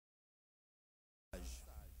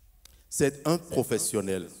c'est un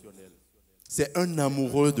professionnel. C'est un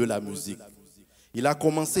amoureux de la musique. Il a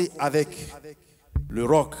commencé avec le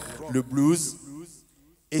rock, le blues,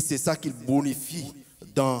 et c'est ça qu'il bonifie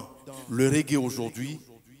dans le reggae aujourd'hui.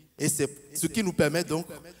 Et c'est ce qui nous permet donc,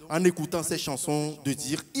 en écoutant ces chansons, de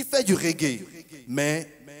dire il fait du reggae, mais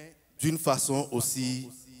d'une façon aussi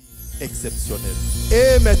exceptionnelle.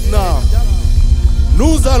 Et maintenant,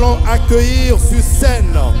 nous allons accueillir sur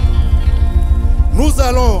scène. Nous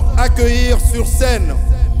allons accueillir sur scène.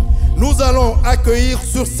 Nous allons accueillir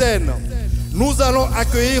sur scène. Nous allons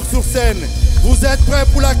accueillir sur scène. Vous êtes prêts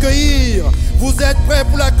pour l'accueillir? Vous êtes prêts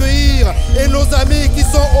pour l'accueillir? Et nos amis qui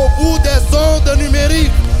sont au bout des ondes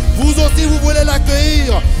numériques, vous aussi vous voulez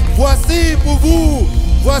l'accueillir? Voici pour vous,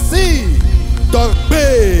 voici Togbe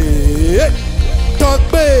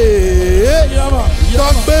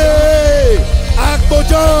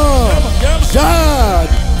Agbodjan Jad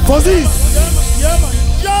Fozis.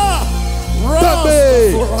 Togbe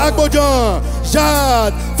Agbodjan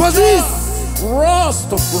Jad Fozis.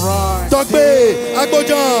 Togbe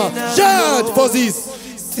Agbodjan Jad Fozis.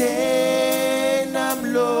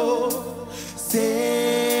 Senamlo,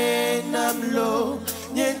 senamlo,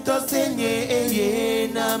 niento senye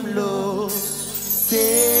yenamlo.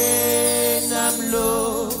 Senamlo,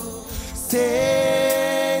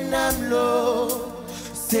 senamlo,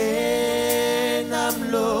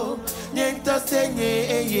 senamlo, niento senye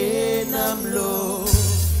yenamlo.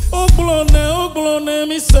 Oglone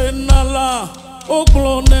mi senala.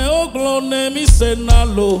 Oglone mi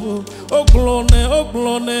senalo.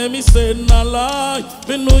 Oglone mi senala.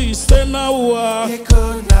 Binu isenawa.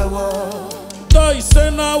 Yekonawa. Da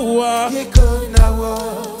isenawa. Yekonawa.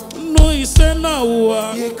 No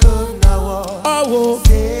isenawa. Yekonawa. Awo.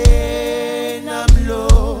 Senamlo.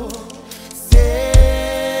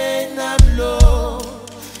 Senamlo.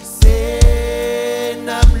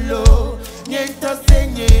 Senamlo. Niento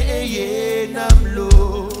senye yenamlo.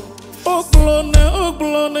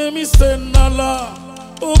 Oglone mi senala.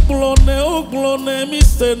 Oglone mi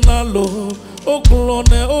senalo.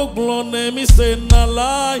 Oglone mi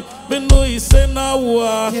senala. Binu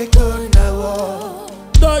isenawa. Yekonawa.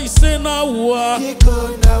 Da isenawa.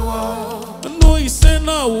 Yekonawa. No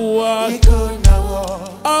isenawa. Yekonawa.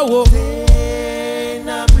 Awo.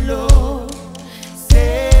 Senamlo.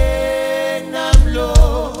 Senamlo.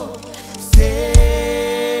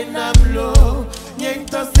 Senamlo.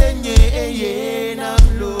 Niento senye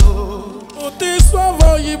yenamlo. Oti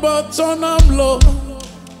swavo yiba tonamlo.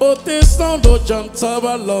 Oti sondo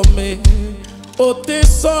jantaba Lome. Oti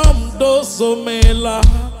sam do somela.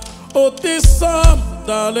 Oti sam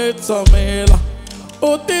dale tamela.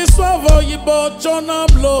 Oti swavo yiba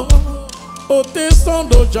tonamlo. Oti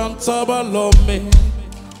sondo jantaba Lome.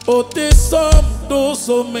 Oti sam do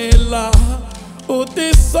somela.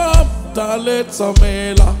 Oti sam dale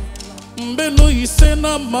tamela. Mbenu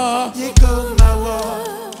isenama. Yekonawa.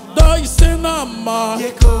 Da isenama.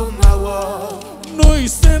 Yekonawa. No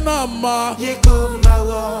isenama.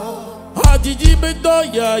 Yekonawa. Hadiji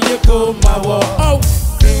bedoya yekomawa. Au.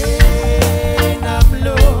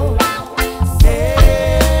 Senamlo.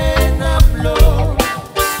 Senamlo.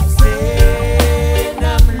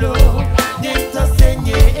 Senamlo. Niento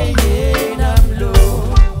senye yenamlo.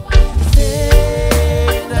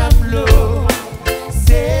 Senamlo.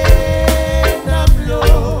 Senamlo.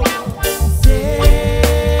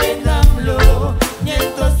 Senamlo.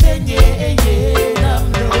 Niento senye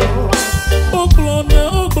yenamlo.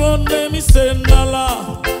 Oglone mi senala.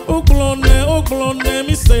 Oglone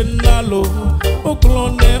mi senalo.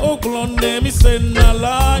 Oglone mi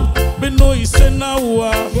senala. Beno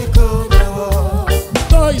isenawa. Yekonawa.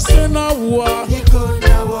 Da isenawa.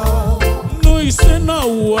 Yekonawa. No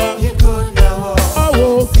isenawa. Yekonawa.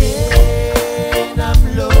 Awo.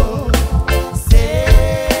 Senamlo.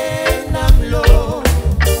 Senamlo.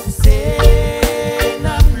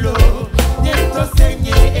 Senamlo. Niento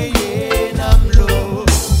senye yenamlo.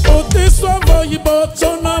 Oti swavo yiba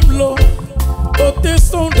tonamlo. Oti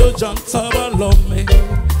sondo jantaba Lome.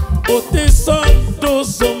 Oti sondo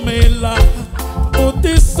somela.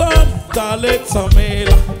 Oti sam dale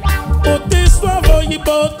tamela. Oti swavo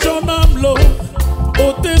yiba tonamlo.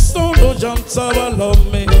 Oti sondo jantaba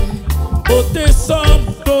Lome. Oti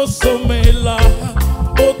sondo somela.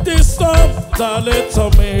 Oti sam dale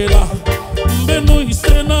tamela. Mbenu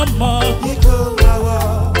isenama. Yekonawa.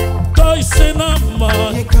 Da isenama.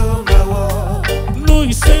 Yekonawa. No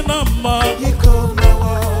isenama.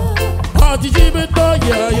 Yekonawa. Hadiji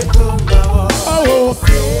bedoya Yekonawa. awo.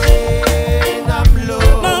 Senamlo.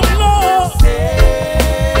 Namlo.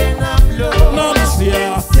 Senamlo.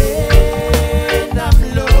 Namsia.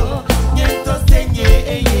 Senamlo. Niento senye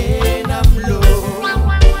yenamlo.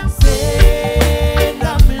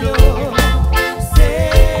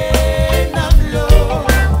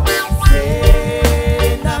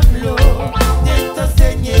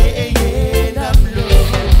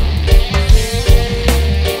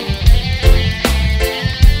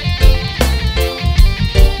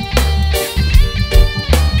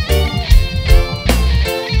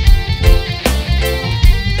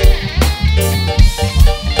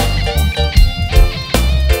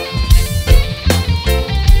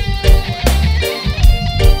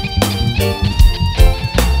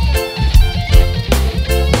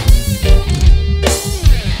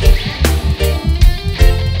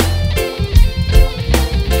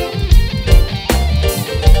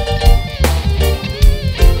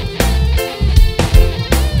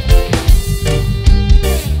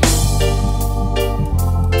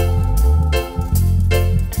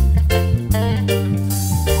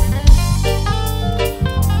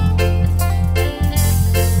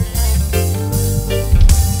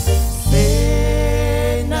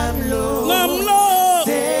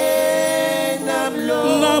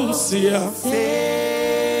 sia.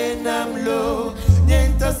 Se namlo,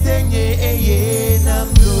 niente segne eye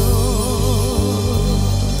namlo.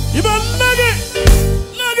 Iba nage.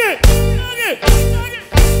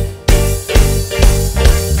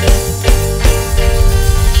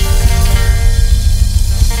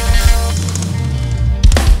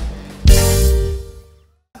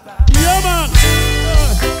 Yeah, man.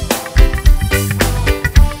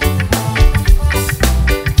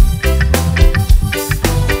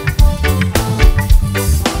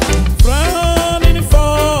 Frère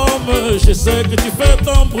uniforme, je sais que tu fais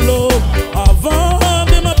ton boulot. Avant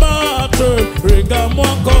de me battre, regarde-moi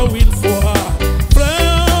encore une fois.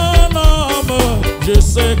 Frère homme, je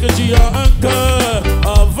sais que tu as un cœur.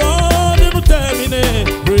 Avant de nous terminer,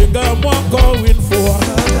 regarde-moi encore une fois.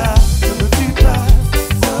 Soldat, ne me tue pas.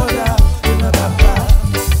 Soldat, ne me bats pas.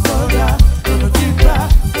 Soldat, ne me tue pas.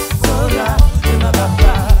 Soldat, ne me bats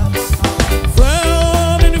pas.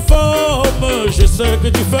 Frère uniforme, je sais que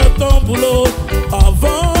tu fais ton boulot.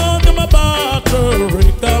 Avant de me battre,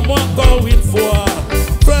 regarde-moi encore une fois.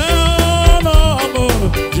 Frère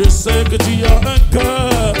homme, je sais que tu as un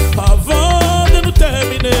cœur. Avant de nous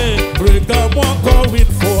terminer, regarde-moi encore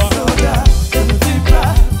une fois. Soldat, ne me tue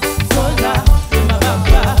pas. Soldat, ne me bats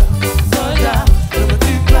pas. Soldat, ne me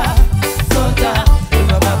tue pas. Soldat, ne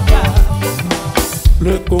me bats pas.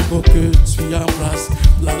 Le Congo que tu embrasses,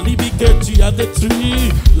 la Libye que tu as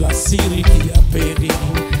détruit, la Syrie qui a péri,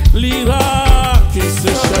 l'Irak qui se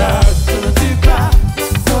cherche. Ne me tue pas.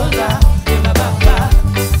 Soldat, ne me bats pas.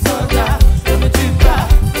 Soldat, ne me tue pas.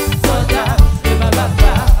 Soldat, ne me bats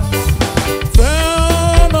pas.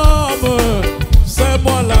 Frère homme, c'est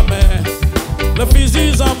moi la main, le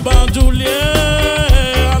fusil en bandoulier,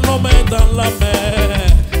 à Lome dans la mer,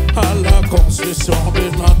 à la construction de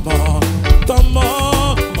la mort.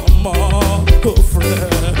 Maman, maman, oh frère,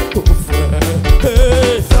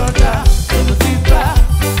 hey. Soldat, ne me tue pas.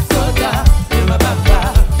 Soldat, ne me bats pas.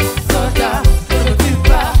 Soldat, ne me tue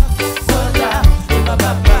pas. Soldat, ne me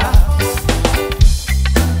bats pas.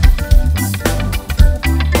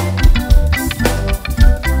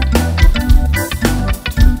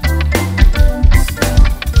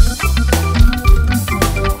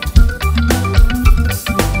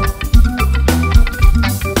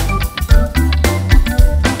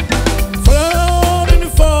 Frère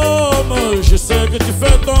uniforme, je sais que tu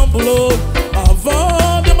fais ton boulot.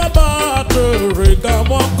 Avant de me battre,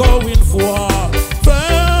 regarde-moi encore une fois.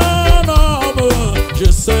 Frère homme,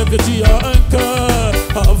 je sais que tu as un cœur.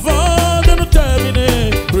 Avant de nous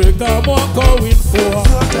terminer, regarde-moi encore une fois.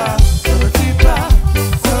 Soldat, ne me tue pas.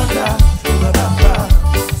 Soldat, ne me bats pas.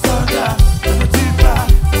 Soldat, ne me tue pas.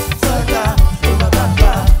 Soldat, ne me bats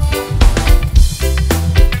pas.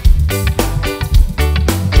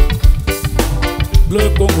 Le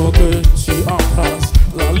Congo que tu embrasses,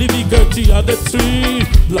 la Libye que tu as détruit,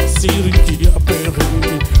 la Syrie qui a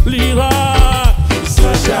péri, l'Irak qui se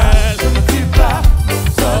cherche. Ne me tue pas.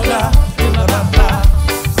 Soldat, ne me bats pas.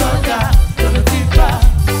 Soldat, ne me tue pas.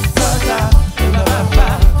 Soldat, ne me bats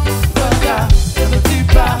pas. Soldat, ne me tue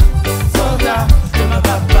pas. Soldat, ne me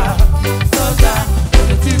bats pas. Soldat, ne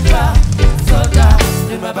me tue pas. Soldat,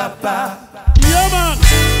 ne me bats pas. Yeah, man.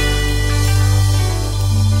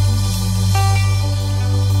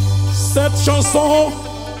 Cette chanson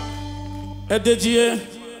est dédiée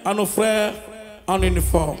à nos frères en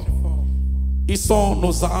uniforme. Ils sont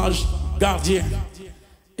nos anges gardiens.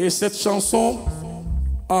 Et cette chanson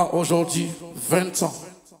a aujourd'hui 20 ans.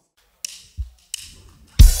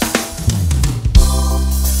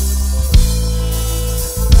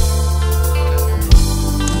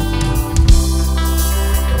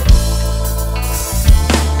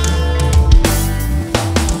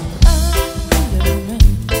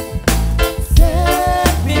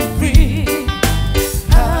 Set me free.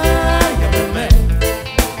 I am a man.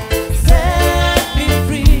 Set me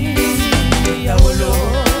free. Our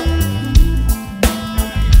Lord.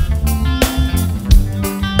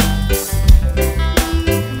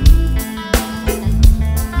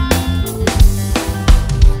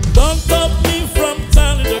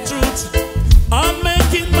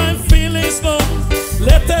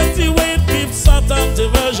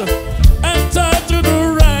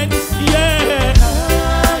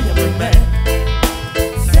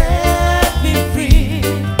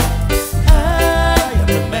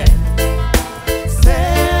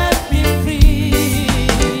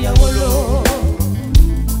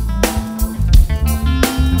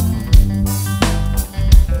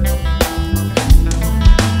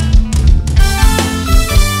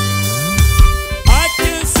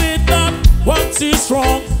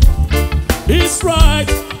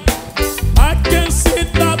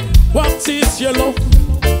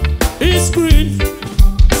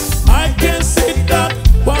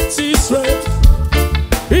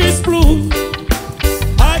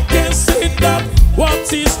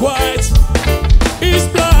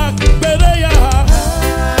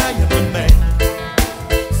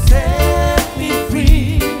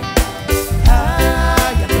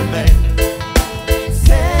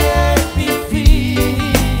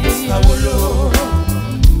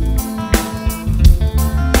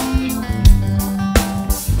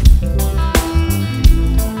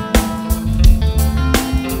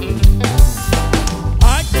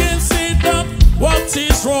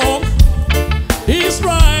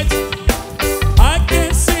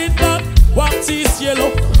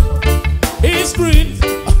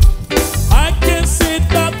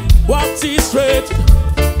 what is red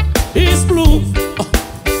is blue.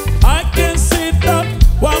 I can see that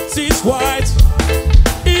what is white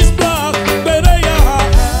is black. But I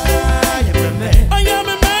am a man. I am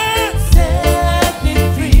a man. Set me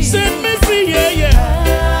free. Set me free, yeah,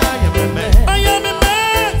 yeah. I am a man. I am a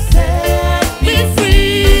man. Set Me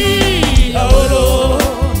free. Oh Lord.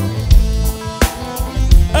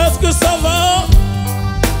 Est-ce que ça va?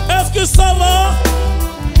 Est-ce que ça va?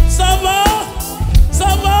 Ça va? Ça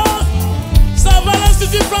va? Ça va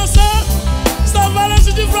l'Institut français? Ça va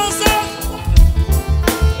l'Institut français?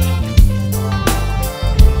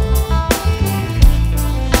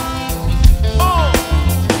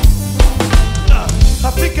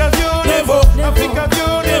 Africa view, Never, Africa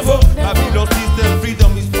view, never, Babylon system,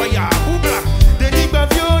 freedom is fire. Who black? The Nigba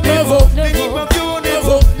view, never, the Nigba view,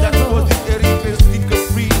 never. That was the heritage of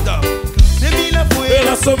freedom. The Mila e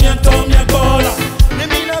la Fue, somiento mi ancora, the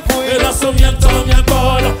Mila e la Fue. somiento mi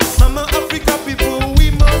ancora. Mama Africa people, we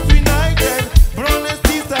must united. Brown and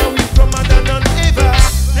sister, we from other than ever.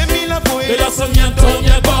 The Mila E la Fue, somiento mi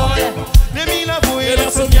ancora, the Mila e la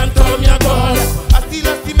Fue. somiento mi ancora. Así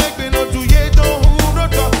lastimé no tuye don uno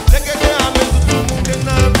to. Leke te ame su munde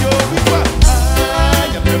na yo rifa.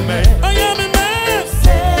 I am a man. I am a man.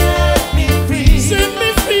 Set me free. Set me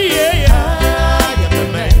free, yeah, yeah. I am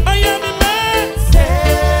a man. I am a man.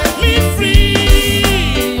 Set Me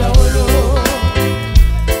free. oh Lord.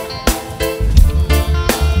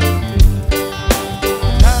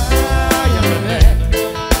 I am a man.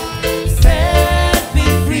 Set me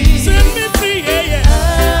free. Set me free, yeah, yeah.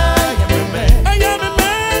 I am a man. I am a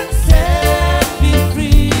man. Set me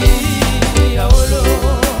free. Oh Lord.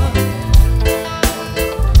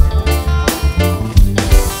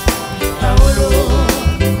 Oh Lord.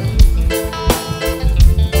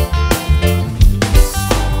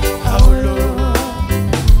 Oh Lord.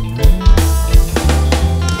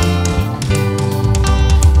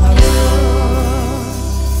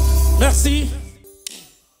 Merci.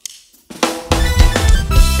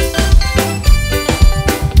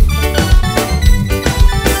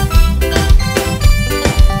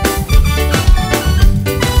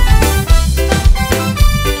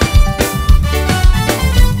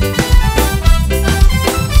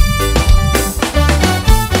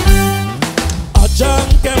 Ajang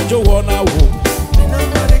kem jo wana wo,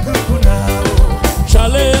 Nobody could put now.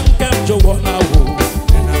 challenge kem jo wana wo,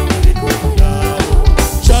 Nobody could put now.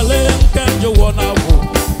 challenge kem jo wana wo,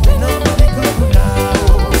 Nobody could put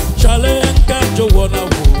now. challenge kem jo wana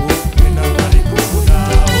wo. Nobody could put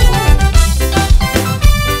now.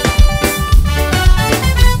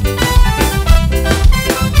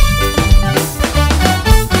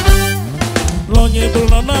 Lonye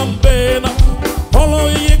blona nambena, olo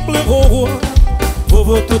yek ble ho,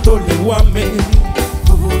 vovo tutoli wame.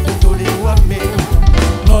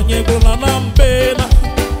 Lonye blona nambena,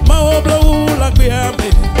 ma obla ula gbiame,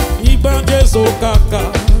 ibanje zo kaka.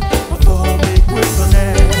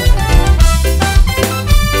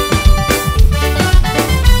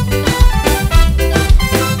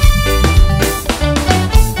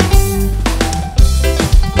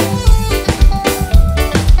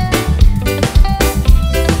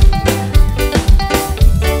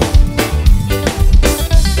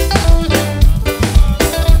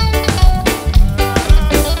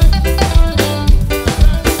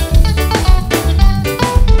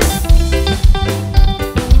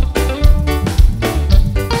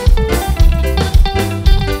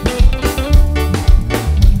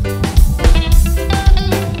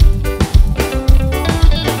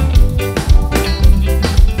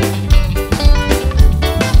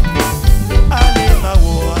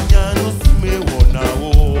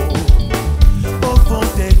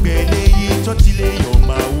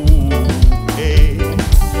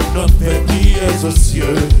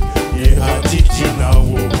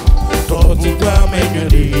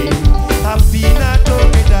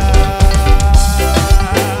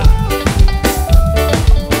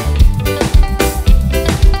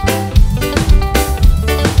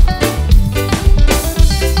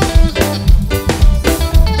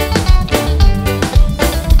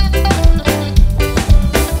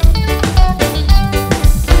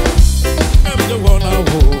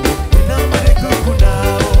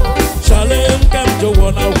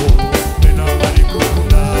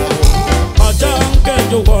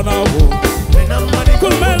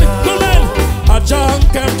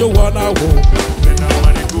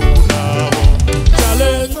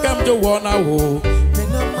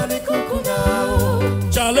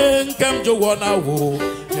 Challenge kem jo wana wo,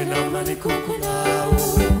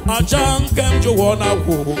 Ajang kem jo wana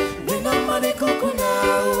wo,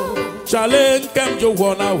 challenge kem jo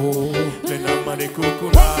wana wo. Lena mane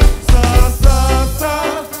kukuna.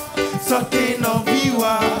 Sa ke no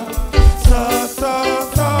viwa. Sa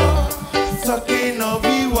ke no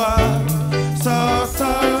viwa. Sa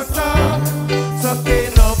ke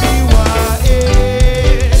no viwa.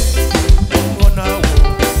 Wana wo.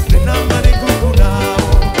 Lena mane kukuna.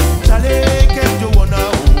 Chale kem jo wana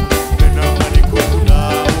wo. Lena mane kukuna.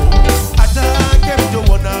 Ada kem jo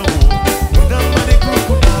wana wo. Lena mane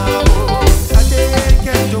kukuna. Ade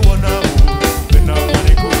kem jo wana wo. Lena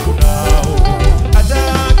mane kukuna. Ada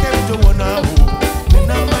kem jo wana wo.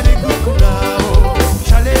 Lena mane kukuna.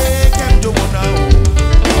 Chale kem jo wana wo.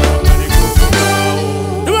 Lena mane kukuna.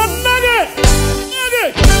 You are nugget.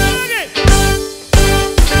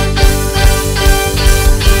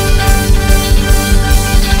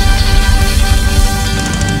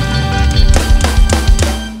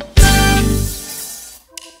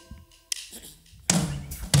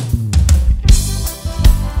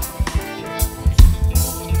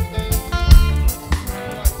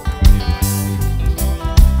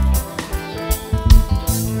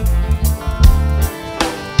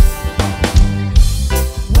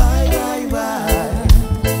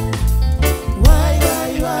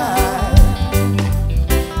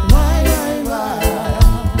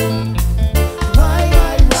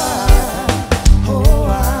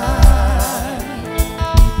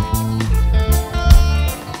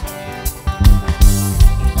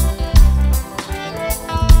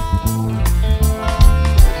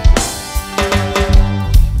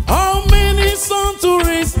 How many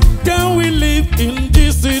centuries can we live in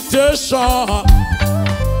this situation?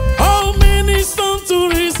 How many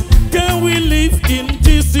centuries can we live in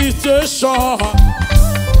this situation?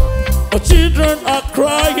 Our children are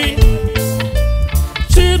crying,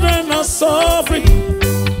 children are suffering,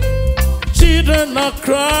 children are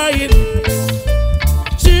crying,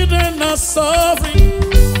 children are suffering,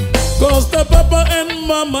 cause the papa and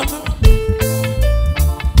mama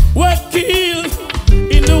were killed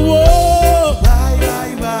in the war.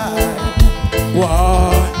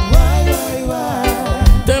 Why?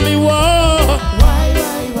 Tell me why?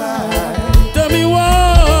 Tell me why?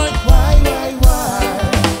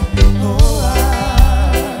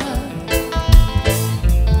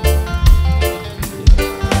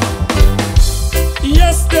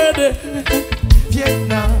 Yesterday,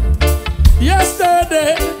 Vietnam,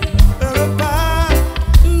 yesterday, Europa,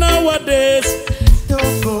 nowadays,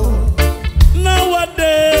 Togo,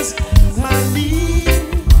 nowadays, Mali,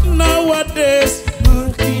 nowadays,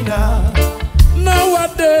 Burkina,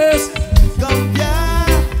 nowadays, Gambia,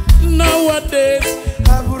 nowadays,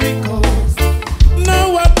 Ivory Coast,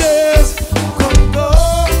 nowadays. Congo.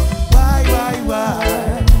 Why?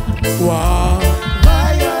 Why?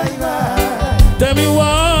 Tell me why?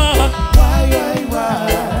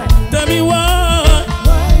 Tell me why?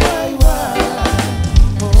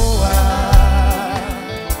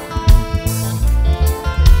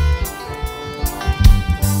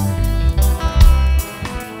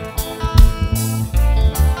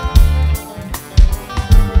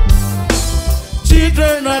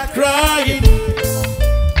 Children are crying,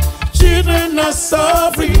 children are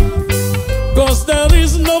suffering, cause there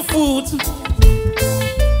is no food,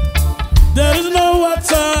 there is no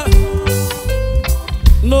water,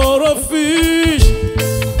 no refuge.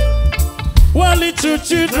 While little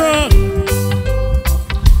children,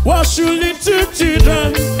 what should little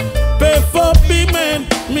children pay for payment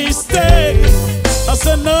mistake? I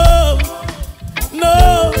said no,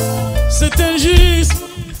 no, c'est injuste,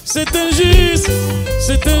 c'est injuste,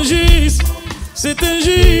 c'est injuste, c'est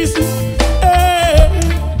injuste. Hey,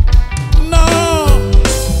 no.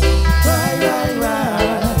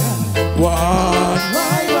 Why?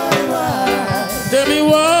 Tell me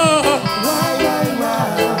why?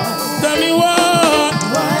 Tell me why?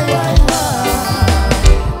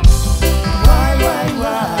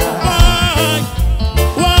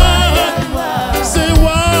 Why? Say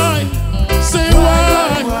why? Say why?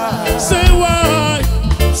 Say why?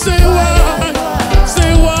 Say why?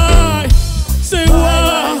 Say why? Say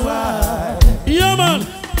why? Yeah, man.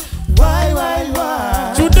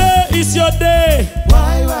 Today is your day.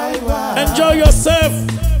 Enjoy yourself,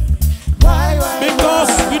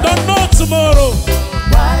 because we don't know tomorrow.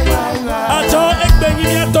 Ajo ekbengi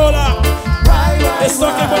miatola,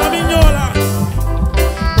 esoke bonamignola.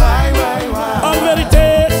 En vérité,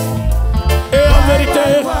 et en vérité,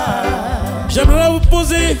 j'aimerais vous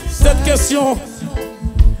poser cette question.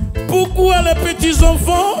 Pourquoi les petits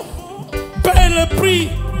enfants paient le prix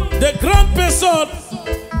des grandes personnes?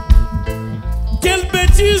 Quelle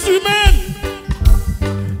bêtise humaine!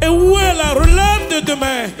 Et où est la relève de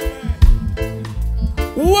demain?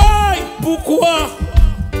 Why? Pourquoi?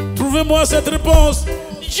 Trouvez-moi cette réponse.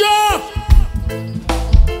 Ja!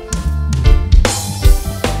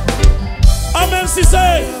 Amen si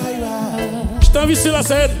c'est. Je t'invite sur la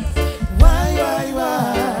scène.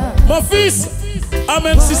 Mon fils,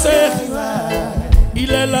 Amen si c'est.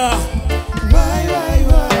 Il est là.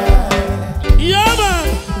 Yeah man.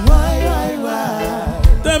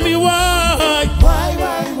 Tell me why.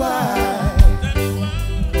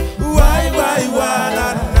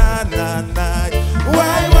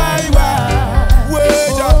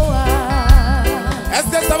 Est-ce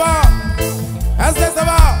que ça va? Est-ce que ça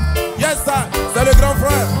va? Yes, c'est le grand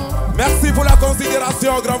frère. Merci pour la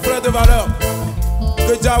considération, grand frère de valeur.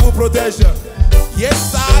 Que Dieu vous protège.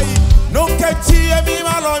 Yes, no kechi emi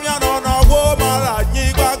malomia no no wo mala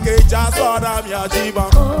nyigba ke ja soda mi ajiba.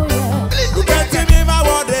 No kechi mi ma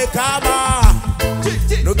wode kama.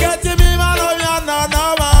 No kechi mi malomia no no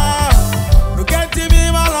ma. No kechi mi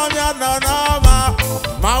malomia no no ma.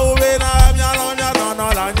 Ma ube na mi alomia no no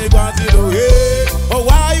la nyigba ti do. Oh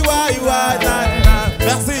why na na.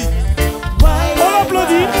 Merci. On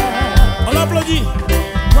applaudit. On applaudit.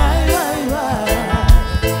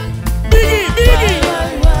 Biggie.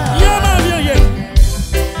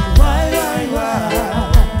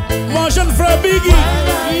 Mon jeune frère Biggie,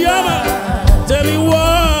 Yama, tell me why,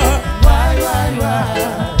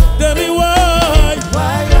 tell me why.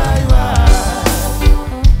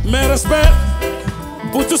 Mes respects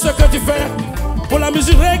pour tout ce que tu fais, pour la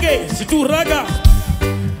musique reggae, surtout raga.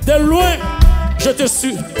 De loin, je te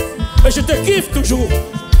suis et je te kiffe toujours.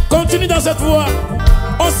 Continue dans cette voie.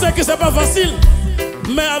 On sait que c'est pas facile,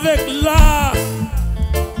 mais avec l'art,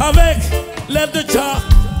 avec l'aide de Jah,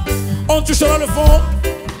 on touchera le fond.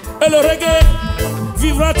 Et le reggae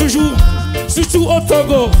vivra toujours, surtout au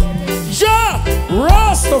Togo. Jah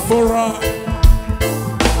Rastafari.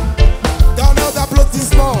 Donneur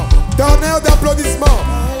d'applaudissements, donneur d'applaudissements,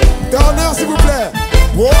 donneur s'il vous plaît.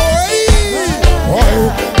 Oui,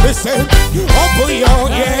 listen, open your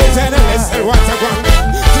ears and listen what I want.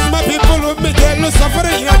 My people will be there, no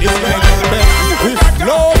suffering at this moment. We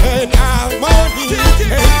flow in harmony,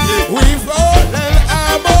 we flow in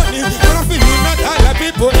harmony. Not all the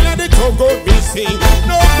people in the Togo be sing.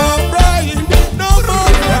 No more crying, no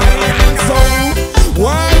more crying. So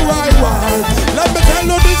why? Let me tell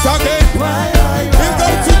you this again. We go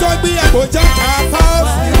to Togbe Agbodjan Jad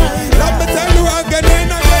Fozis. Let me tell you again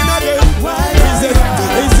and again.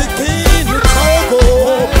 He's the king of Togo.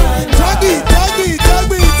 Togbe.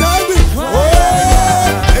 Oh,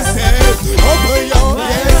 listen, open your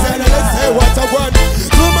ears and listen what I want.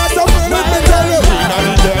 To myself, let me tell you.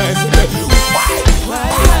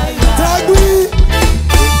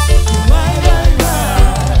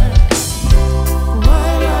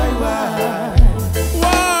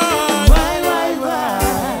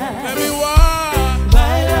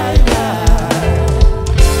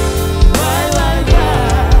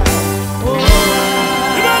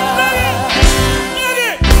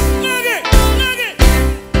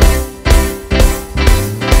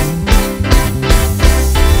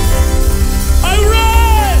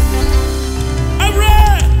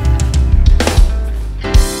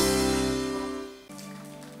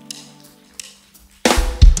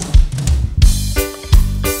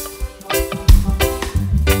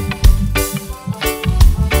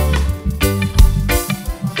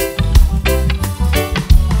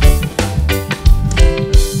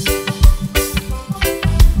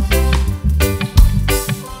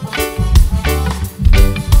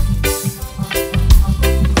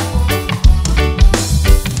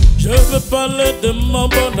 Parler de mon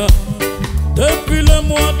bonheur depuis le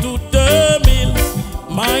mois d'août 2000.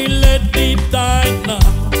 My lady Diana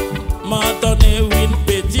m'a donné une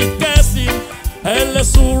petite question. Elle est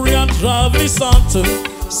souriante, ravissante.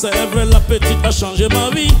 C'est vrai, la petite a changé ma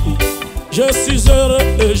vie. Je suis heureux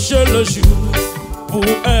et je le jure. Pour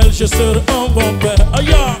elle, je serai un bon père.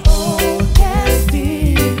 Aïe! Oh, quelle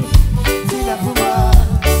fille, tu l'as pour moi,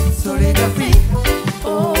 soleil d'Afrique.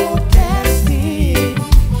 Oh, quelle fille,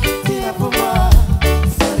 tu l'as pour moi,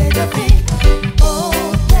 soleil d'Afrique. Oh,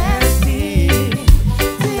 quelle fille,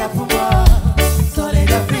 tu l'as pour moi, soleil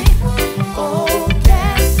d'Afrique. Oh,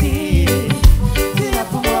 quelle fille, tu l'as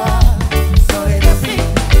pour moi, soleil d'Afrique.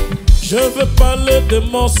 Je veux parler de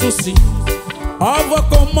mon souci, à voir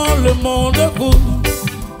comment le monde coule.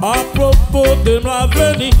 À propos de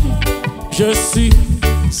l'avenir, je suis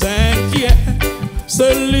inquiet.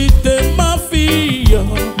 Celui de ma fille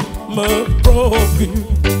me procure.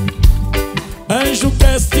 Un jour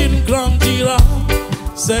Christine grandira,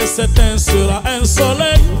 c'est certain sera un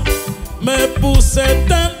soleil. Mais pour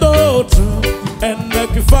certains d'autres, elle n'est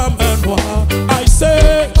qu'une femme noire.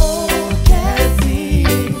 say. Oh, quelle fille,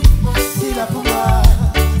 tu l'as pour moi,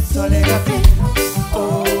 soleil d'Afrique.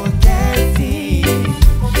 Oh, quelle fille,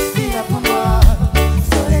 tu l'as pour moi,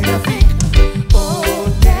 soleil d'Afrique. Oh,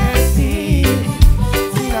 quelle fille,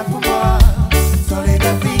 tu l'as pour moi, soleil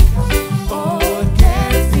d'Afrique. Oh,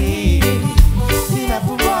 quelle fille, tu l'as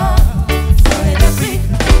pour moi, soleil d'Afrique.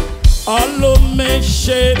 À Lome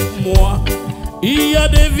chez moi, il y a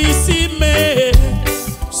des vicimés.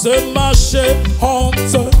 Ce marché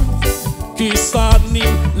honteux qui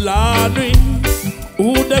s'anime la nuit,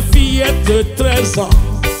 où des fillettes de 13 ans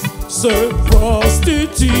se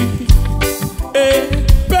prostituent et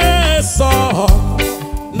personne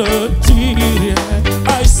ne dit rien.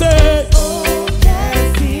 I say, Oh, quelle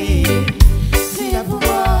fille, tu l'as pour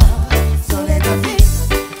moi, soleil d'Afrique.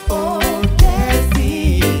 Oh, quelle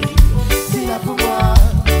fille, tu l'as pour moi,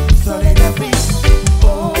 soleil d'Afrique.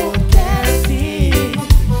 Oh, quelle fille,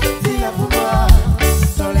 tu l'as pour moi,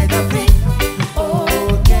 soleil d'Afrique. Oh,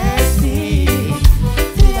 quelle fille,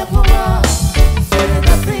 tu l'as pour moi, soleil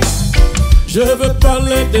d'Afrique. je veux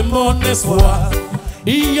parler de mon espoir.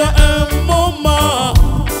 Il y a un moment,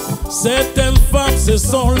 certaines femmes se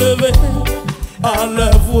sont levées. À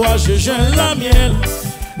leur voix, je gêne la mienne.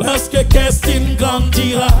 Lorsque Christine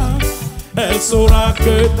grandira, elle saura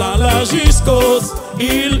que dans la jusqu'ose,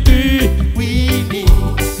 il eut Winnie,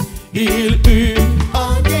 il eut,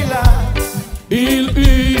 Angela, il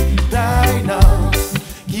eut. Dinah,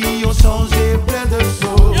 qui ont changé plein de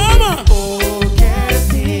choses. Yeah, man. Oh, quelle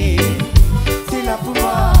fille, c'est là pour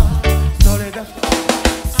moi, soleil d'Afrique,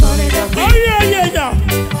 soleil Oh d'Afrique, yeah, yeah, yeah.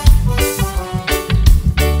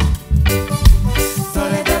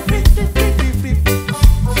 soleil d'Afrique,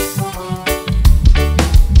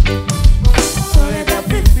 soleil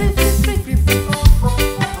d'Afrique,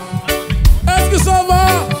 Est-ce que ça va?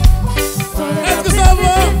 Est-ce que ça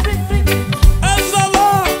va? Est-ce que ça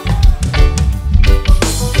va?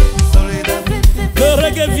 soleil d'Afrique, Le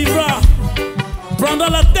reggae vivra, prendra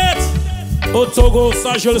la tête au Togo,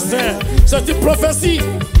 ça je le sais. C'est une prophétie.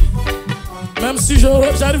 Même si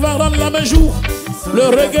j'arrive à rendre la même jour, le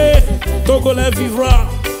reggae togolais vivra.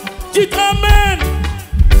 Dites Amen.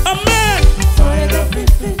 Amen. soleil d'Afrique,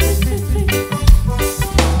 soleil d'Afrique.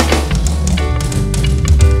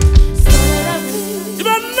 Il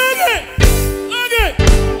va nugget. Nugget.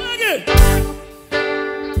 Nugget.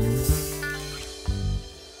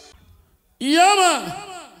 Yama.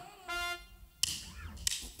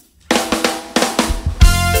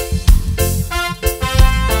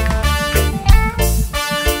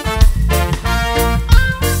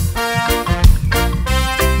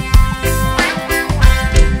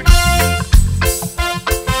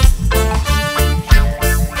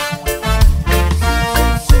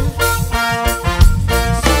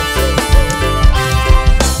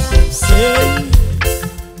 Say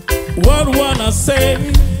what wanna say,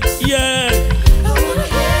 yeah. I wanna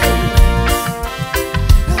hear you.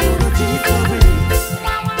 I wanna deep breathe.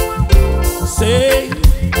 Say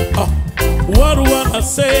what wanna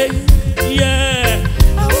say, yeah.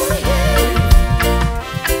 I wanna hear you.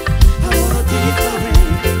 I wanna deep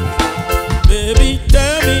breathe. Baby,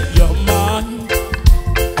 tell me your mind.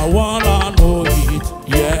 I wanna know it,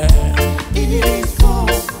 yeah. If it is for,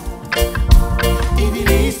 if it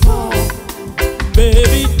is for,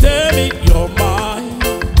 Baby, tell me your mind.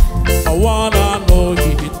 I wanna know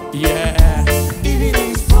it, yeah. if it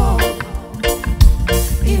is for,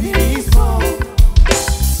 if it is for,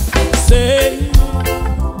 Say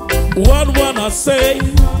what wanna say,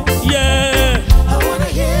 yeah. I wanna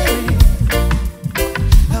hear you.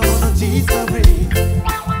 I wanna deep breathe.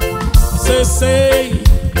 Say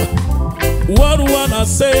what wanna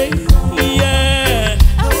say, yeah.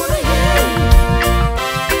 I wanna hear you.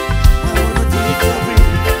 I wanna deep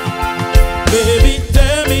breathe. Baby,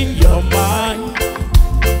 tell me your mind.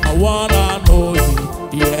 I wanna know it,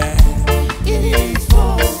 yeah. If it is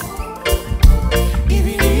for, if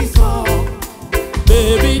it is for,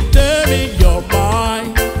 Baby, tell me your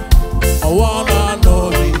mind. I wanna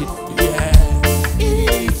know it, yeah. if it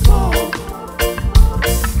is for,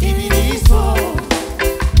 if it is for.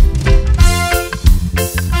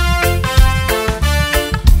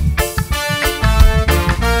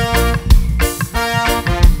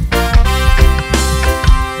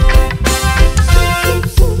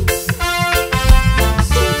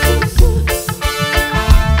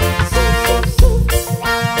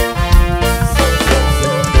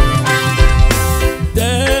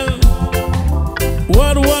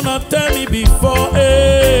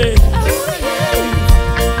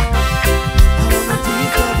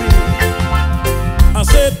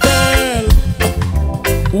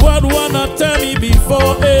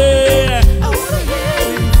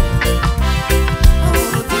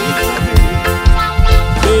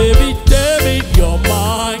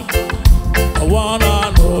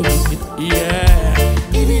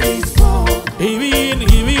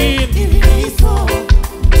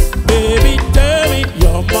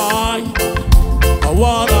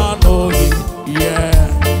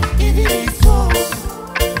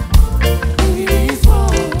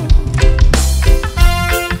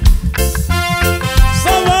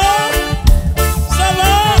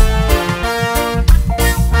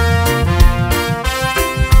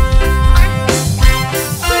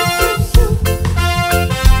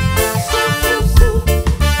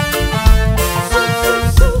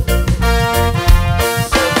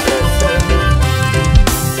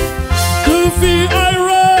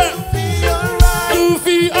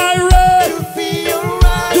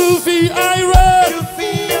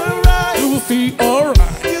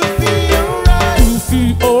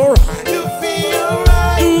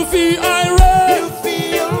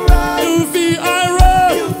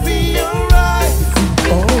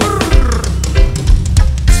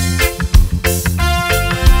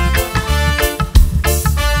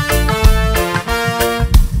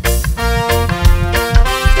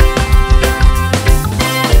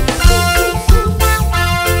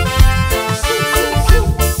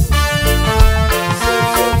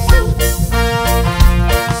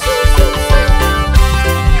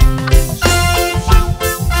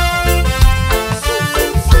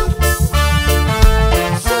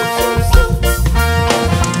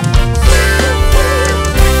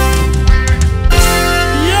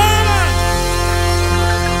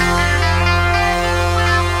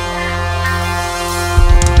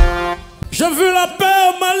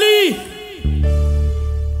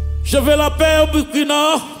 Je veux la paix au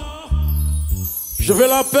Burkina. Je veux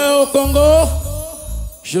la paix au Congo.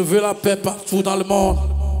 Je veux la paix partout dans le monde.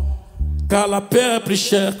 Car la paix est plus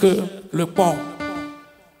chère que le pain.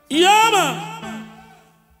 Yama!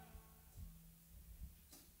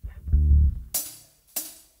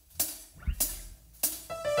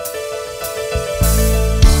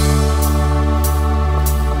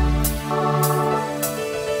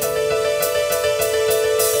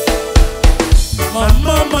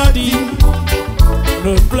 Maman m'a dit,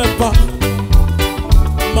 ne pleure pas.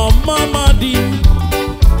 Maman m'a dit,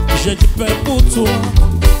 j'ai du pain pour toi.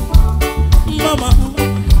 Maman,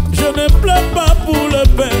 je ne pleure pas pour le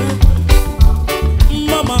pain.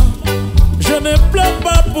 Maman, je ne pleure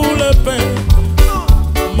pas pour le pain.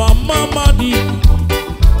 Maman m'a dit,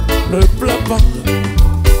 ne pleure pas.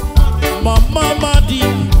 Maman m'a dit,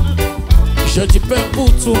 j'ai du pain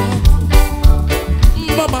pour toi.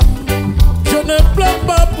 Maman, je ne pleure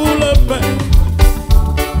pas pour le pain.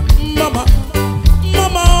 Maman,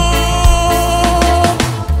 maman.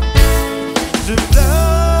 Je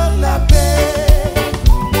pleure la paix.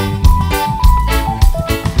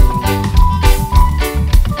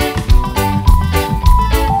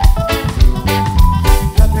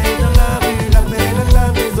 La paix dans la rue, la paix dans la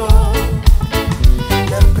maison.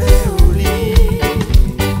 La paix au lit.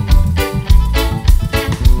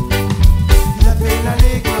 La paix à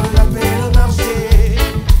l'école, la paix au marché.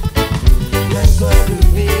 La joie de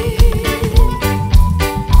vie.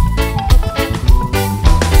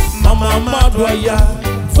 Maman Madoya,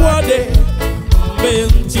 voide,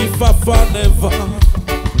 benti fafa neva.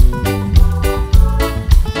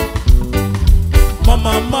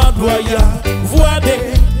 Maman Madoya, voide,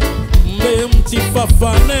 benti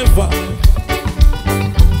fafa neva.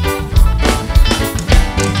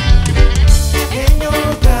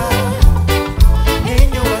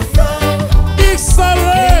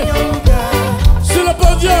 Ixalé, sur le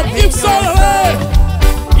podium, Ixalé,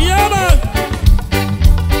 Yaman.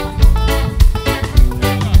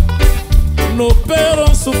 Nos pères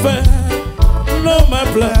ont souffert, nos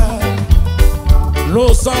mères pleurent,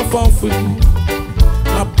 nos enfants fuient,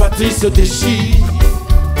 la patrie se déchire.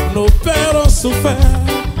 Nos pères ont souffert,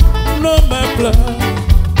 nos mères pleurent,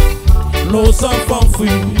 nos enfants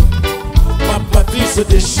fuient, la patrie se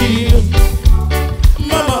déchire.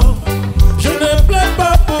 Maman, je ne pleure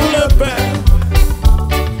pas pour le pain.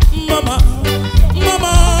 Maman,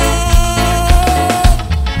 maman.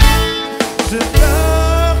 Je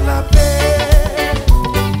pleure la paix.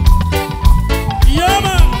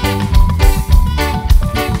 Yaman.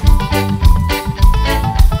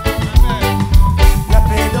 La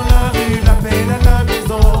paix dans la rue, la paix dans la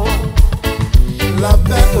maison. La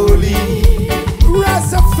paix au lit.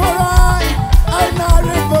 Rastafari, I'm a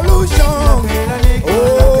revolution. La paix à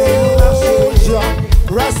l'école, la paix au marché.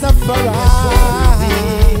 Rastafari,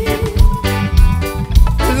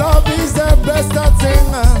 love is the best thing.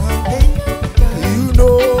 You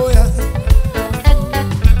know, yeah.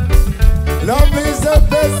 Love is the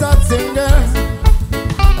best thing.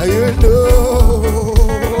 You know.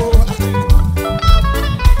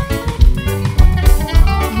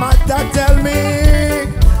 Mother tell me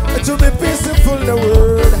to be peaceful in the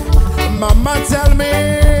world. Mama tell me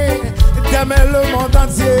d'aimer le monde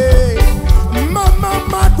entier.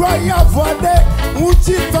 Mama doit y avoir des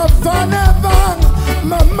outils fafa neva.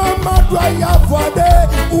 Mama doit y avoir des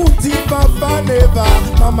outils fafa neva.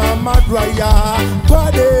 Mama doit y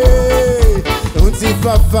avoir des outils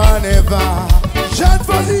fafa neva. Jad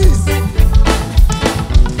Fozis.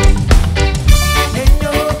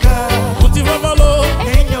 Uti vavalo,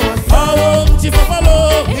 awo uti vavalo,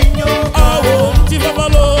 awo uti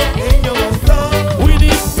vavalo. We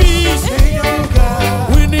need peace,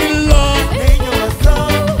 we need love,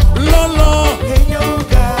 lolo,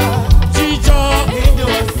 jija.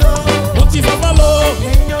 Uti vavalo,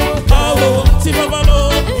 awo uti vavalo,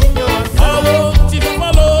 awo uti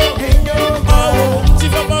vavalo, awo uti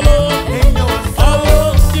vavalo, awo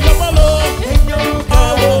uti vavalo,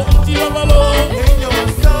 awo uti vavalo.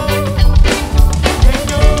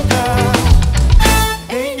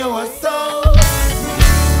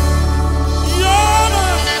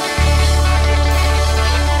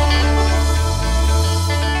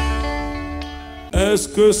 Est-ce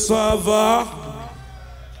que ça va?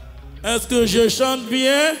 Est-ce que je chante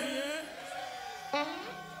bien?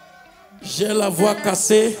 J'ai la voix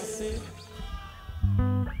cassée.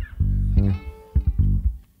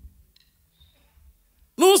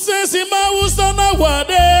 Nous sommes si ma usana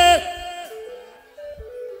wade.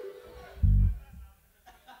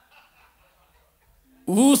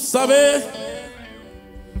 Vous savez,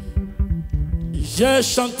 j'ai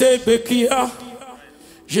chanté Bekia,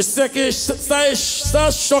 Je sais que ça a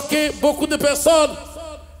choqué beaucoup de personnes.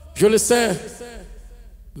 Je le sais.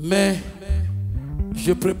 Mais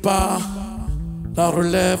je prépare la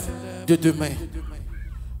relève de demain.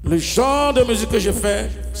 Le genre de musique que je fais,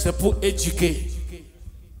 c'est pour éduquer.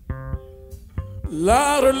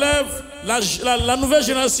 La relève, la nouvelle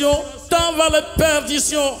génération tend vers la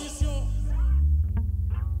perdition.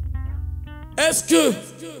 Est-ce que,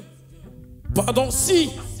 pardon,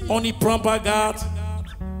 si on n'y prend pas garde,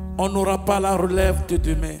 on n'aura pas la relève de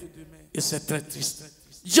demain. Et c'est très triste.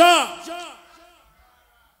 Ja!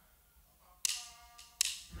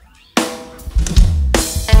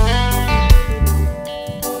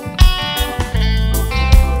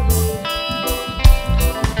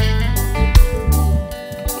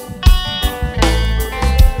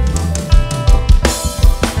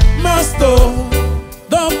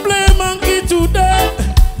 Don't play monkey today.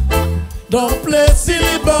 Don't play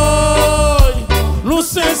silly boy.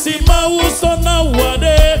 Lucen si mauso na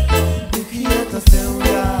wade.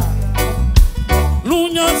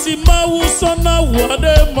 Lunyan si mauso na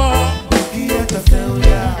wade ma.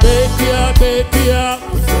 Bekia, bekia.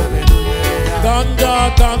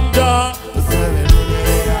 Ganja, ganja.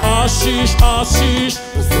 Ashish, ashish.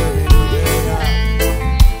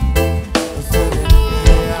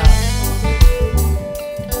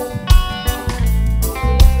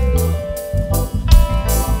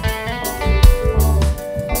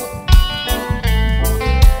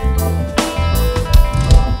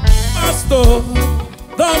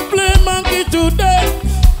 Don't play monkey today.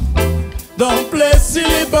 Don't play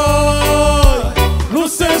silly boy.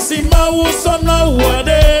 Lucen si mauso na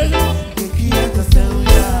wade.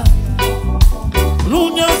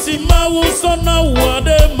 Lunya si mauso na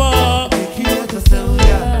wade ma.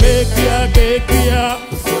 Bekia, bekia.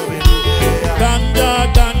 Ganja,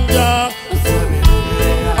 ganja.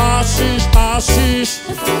 Ashish, ashish.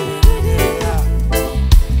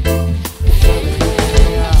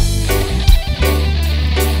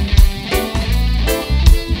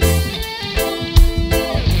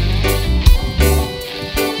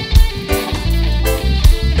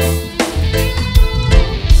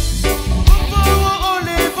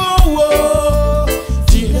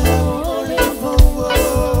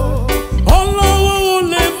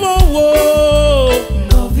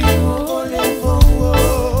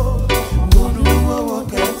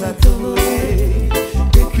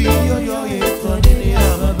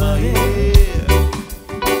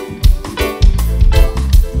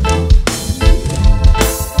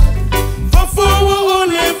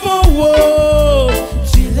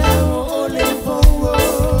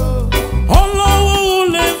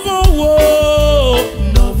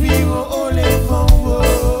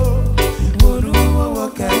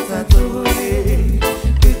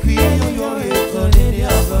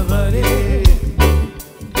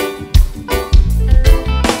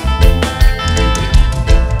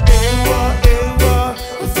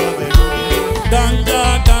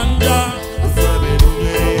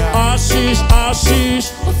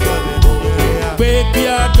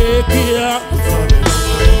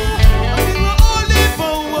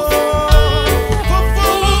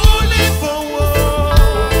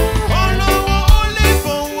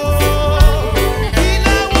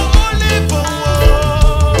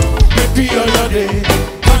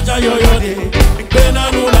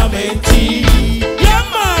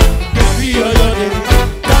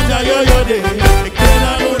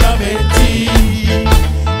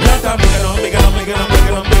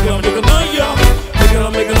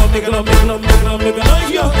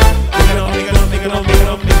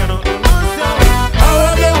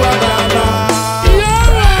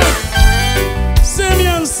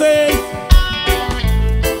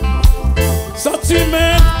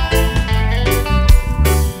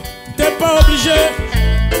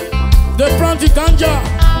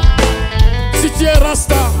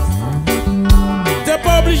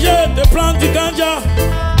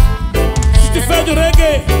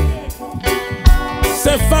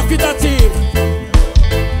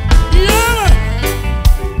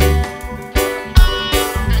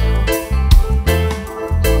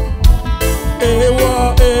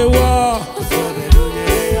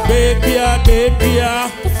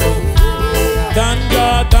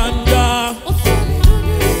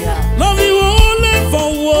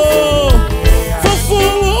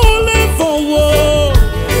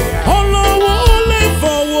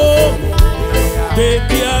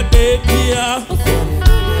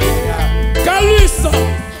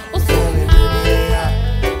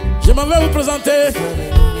 Je m'en vais vous présenter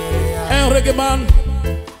un reggaeman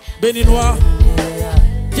béninois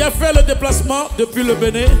qui a fait le déplacement depuis le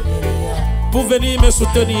Bénin pour venir me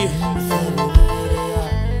soutenir.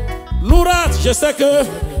 Je sais que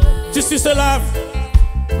tu suis cela.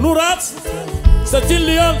 Nourat, c'est une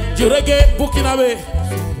lionne du reggae burkinabé.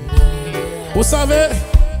 Vous savez,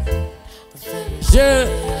 j'ai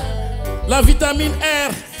la vitamine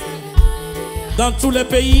R dans tous les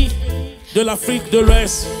pays de l'Afrique de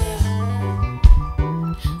l'Ouest.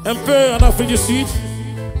 Un peu en Afrique du Sud,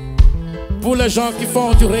 pour les gens qui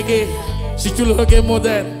font du reggae, surtout le reggae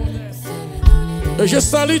moderne. Et je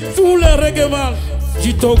salue tous les reggaeman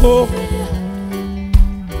du Togo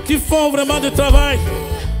qui font vraiment du travail.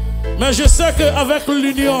 Mais je sais qu'avec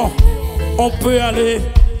l'union, on peut aller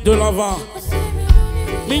de l'avant.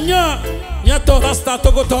 Minya, Nyato Rasta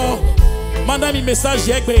Togoto, Madame message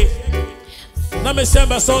Yegbe, na Monsieur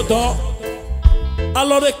Bassodo,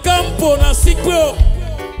 alors le campo na Sikro,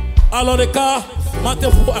 alors le cas,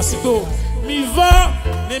 Matefu Asiko, mi va,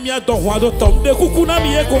 ne mi a don wado tom, de kukuna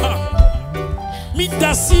mi ekwa, mi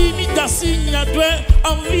dasi, nyadwe,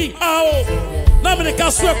 envie, ao, na me ne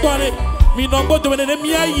kaswe kwale, mi nongo de ne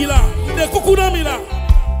mi a yila, de kukuna mi la,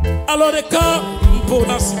 alors le cas, mpo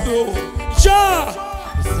na Sikro, ja.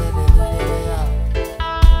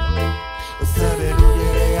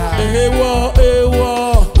 Ewa,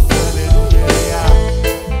 ewa.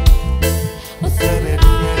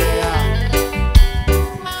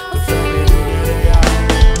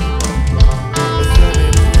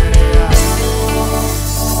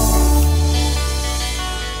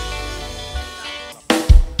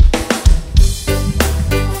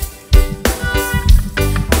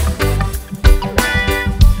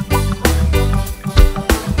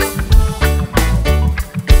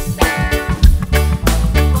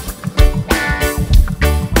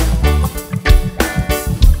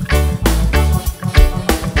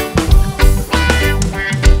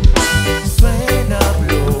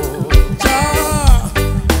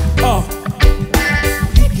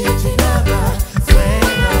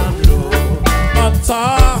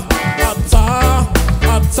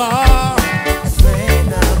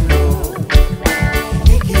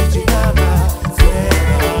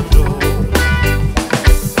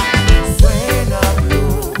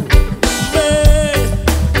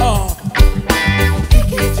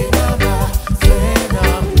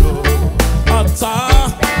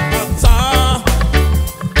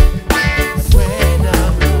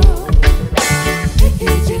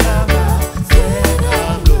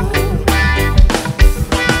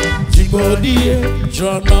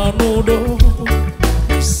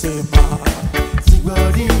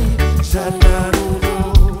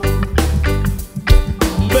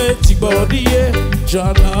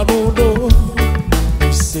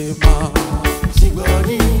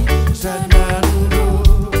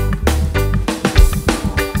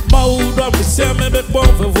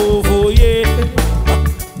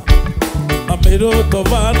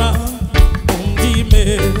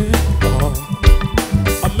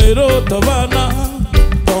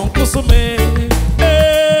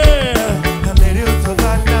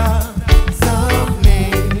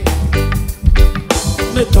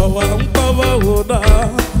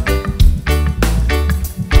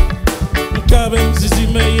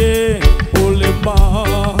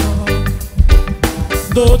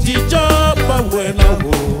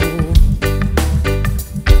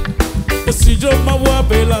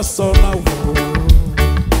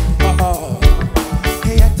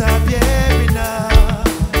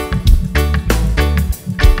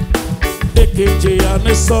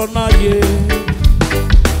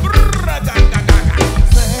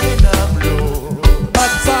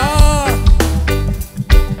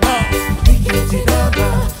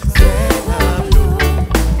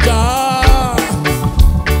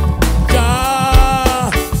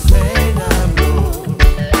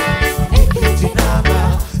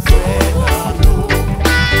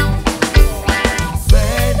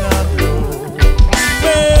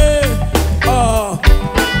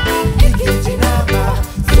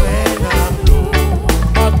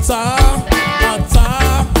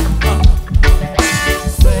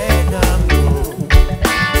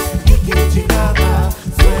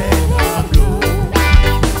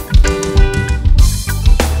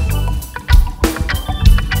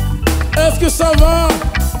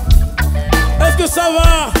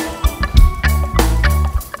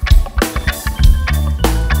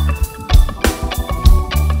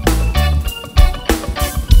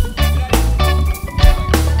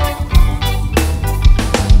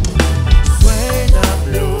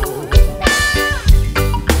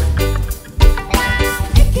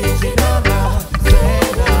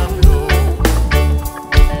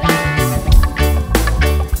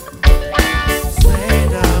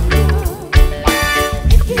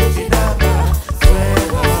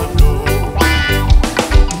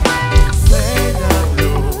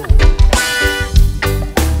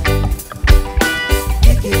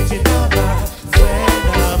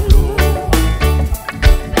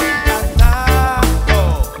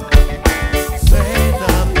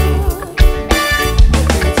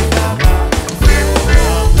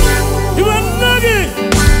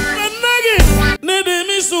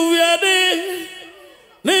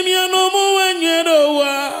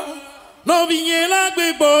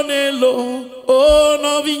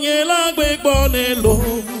 bonelo.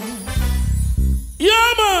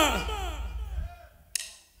 Yama.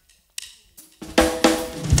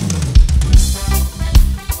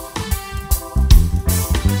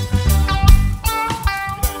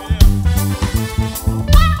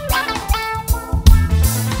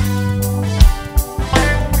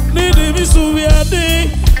 Nidi misubiade.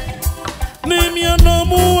 Nimi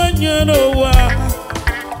anomu wanyanowa.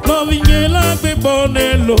 No vinyela be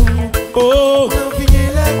bonelo. Oh, no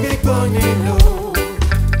vinyela be bonelo.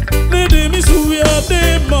 Nidi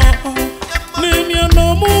misubiade ma. Nimi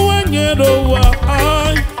anomu wanyanowa.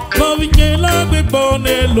 No vinyela be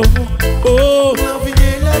bonelo. Oh, no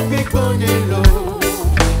vinyela be bonelo.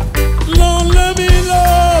 Long let me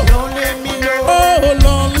low. Don't let me know. Oh,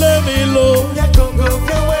 long let me low. Ya Congo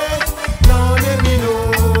Kawe. Don't let me know.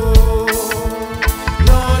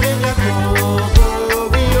 Don't let me know.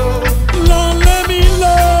 Long let me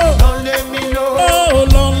low. Don't let me know. Oh,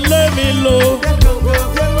 long let me low. Ya Congo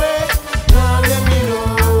Kawe. Don't let me know.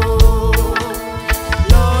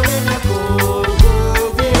 Don't let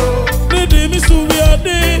me know. Nidi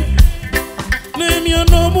misubiade. Nimi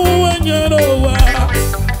anomu wanyanowa.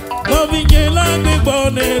 No vinyela be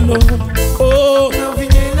bonelo. Oh, No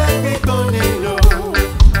vinyela be bonelo.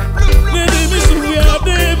 Nidi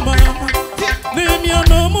misubiade ma. Nimi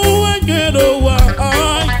anomu wanyanowa.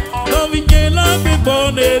 No vinyela be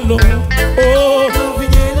bonelo. Oh, No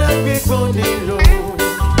vinyela be bonelo.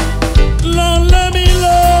 long let me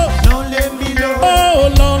low. Don't let me know. Oh,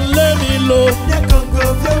 long let me low. Ya Congo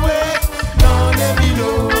Kawe. Don't let me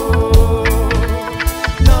know.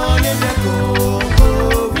 Don't let me go.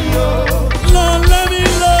 Long let me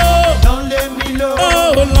low. Don't let me know.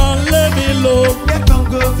 Oh, long let me low. Ya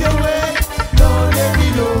Congo Kawe. Don't let me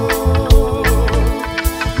know.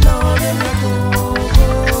 Don't let me go.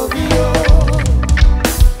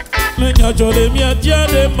 Nenya jole mi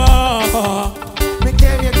adiade ma. Me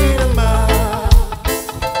carry a great amount.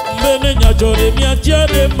 Nenya jole mi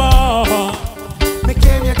adiade ma. Me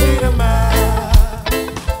carry a great amount.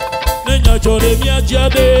 Nenya jole mi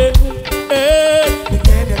adiade. Me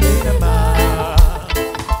carry a great amount.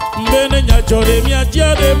 Nenya jole mi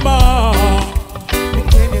adiade ma. Me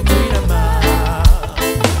carry a great amount.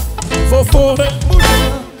 Fofore.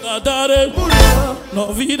 Nadare. No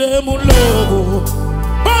vide mulo.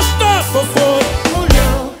 Basta fofore.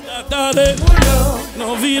 Nadare.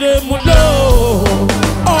 No vide mulo.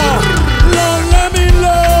 Oh, long let me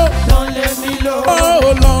low. Don't let me know.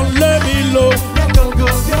 Oh, long let me low. Ya Congo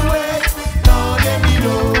Kawe. Don't let me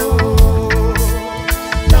know.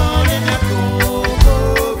 Don't let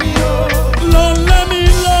me go. Long let me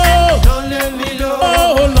low. Don't let me know.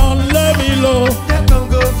 Oh, long let me low. Ya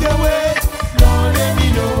Congo Kawe. Don't let me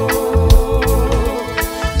know.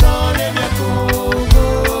 Don't let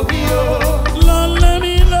me go. Long let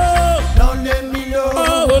me low. Don't let me know.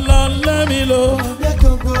 Oh, long let me low. Ya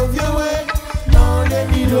Congo Kawe. Don't let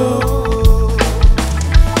me know.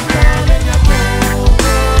 Don't let me go.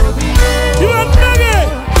 You are nugget.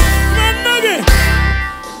 You are nugget.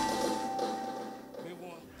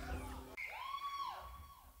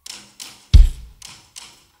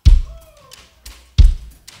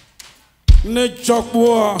 Ne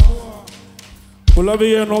chokwa. Ulabi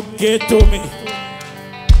ye no ghetto me.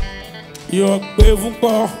 Yo bevun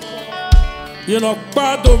ko. You no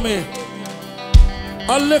bado me.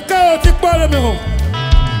 Alle ka o ti pare me ho.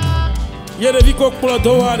 Ye de vi ko pula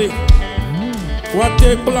do wari.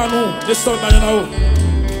 Wate plano de so na na o.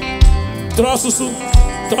 Troço,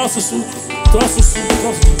 troço, troço,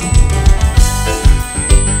 troço.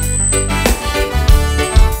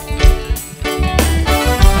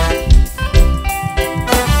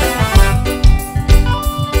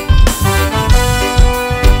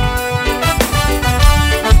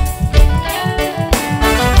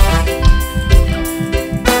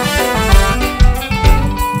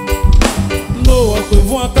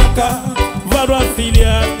 Varo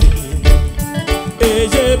afiliate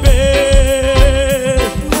EGB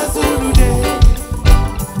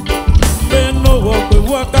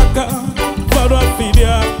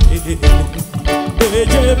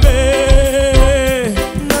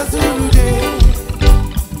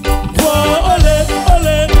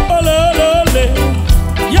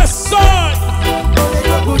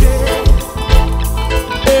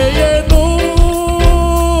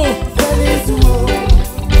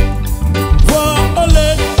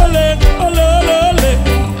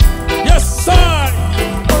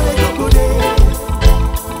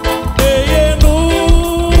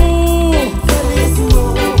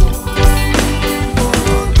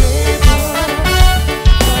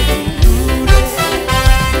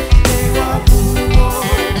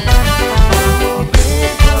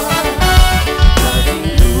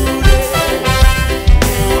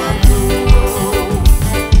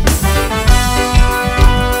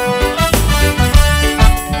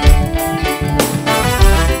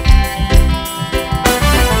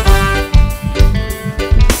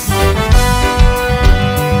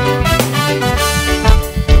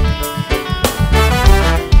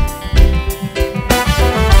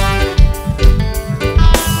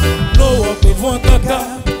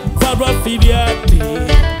filiati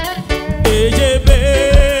ejebe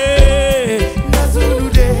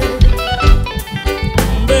Nazulude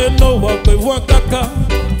Mbeno wakwe wakaka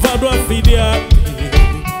vadwa filiati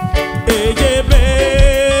ejebe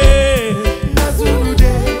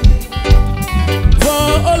Nazulude Va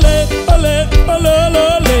ole ole ole ole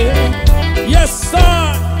ole Yes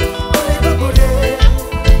sir Ole babode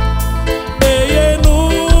Eyenu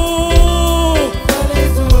Ole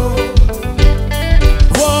zuo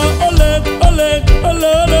Va ole ole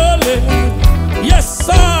ole ole ole Yes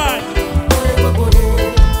sir Ole babode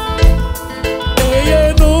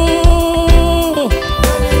Eyenu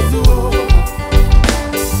Ole zuo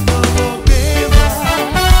Nomo beba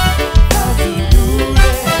Nazulude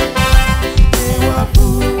Ewa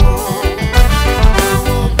puo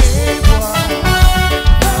Nomo beba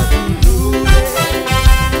Nazulude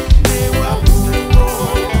Ewa puo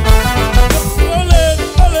Ole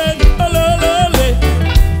ole ole ole ole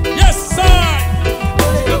Yes sir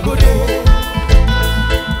Ole babode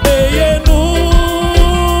Eyenu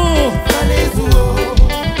Ole zuo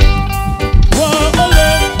Wa ole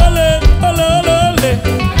ole ole ole ole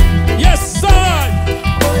Yes sir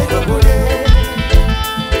Ole babode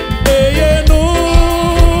Eyenu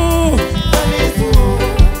Ole zuo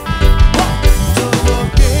Nomo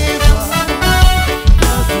beba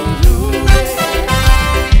Nazulude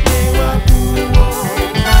Ewa puo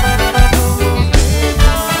Nomo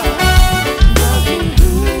beba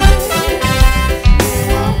Nazulude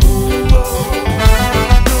Ewa puo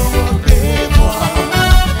Nomo beba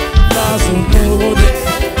Nazunode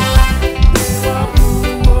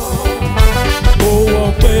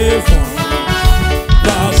Owo pefa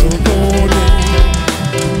Nazunode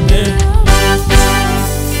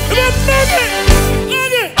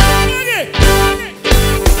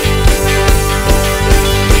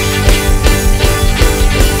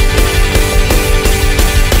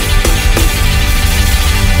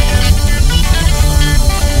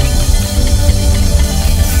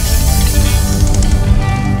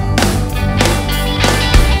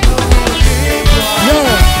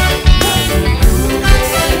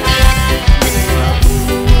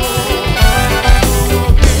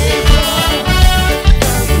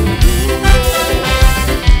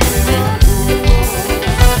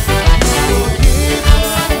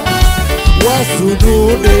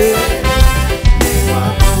Wasunude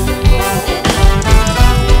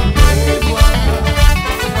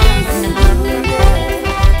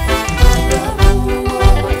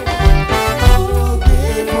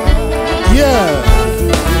Yeah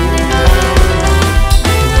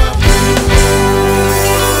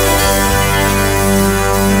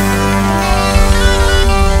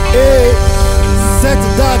Et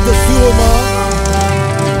cette date sûrement,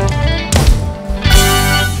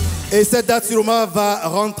 et cette date sûrement va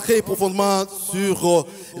rentrer profondément sur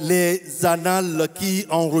les annales qui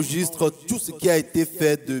enregistrent tout ce qui a été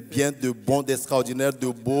fait de bien, de bon, d'extraordinaire, de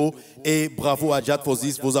beau. Et bravo à Jad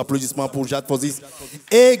Fozis, vos applaudissements pour Jad Fozis.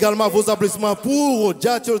 Et également vos applaudissements pour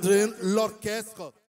Jad Children, l'orchestre.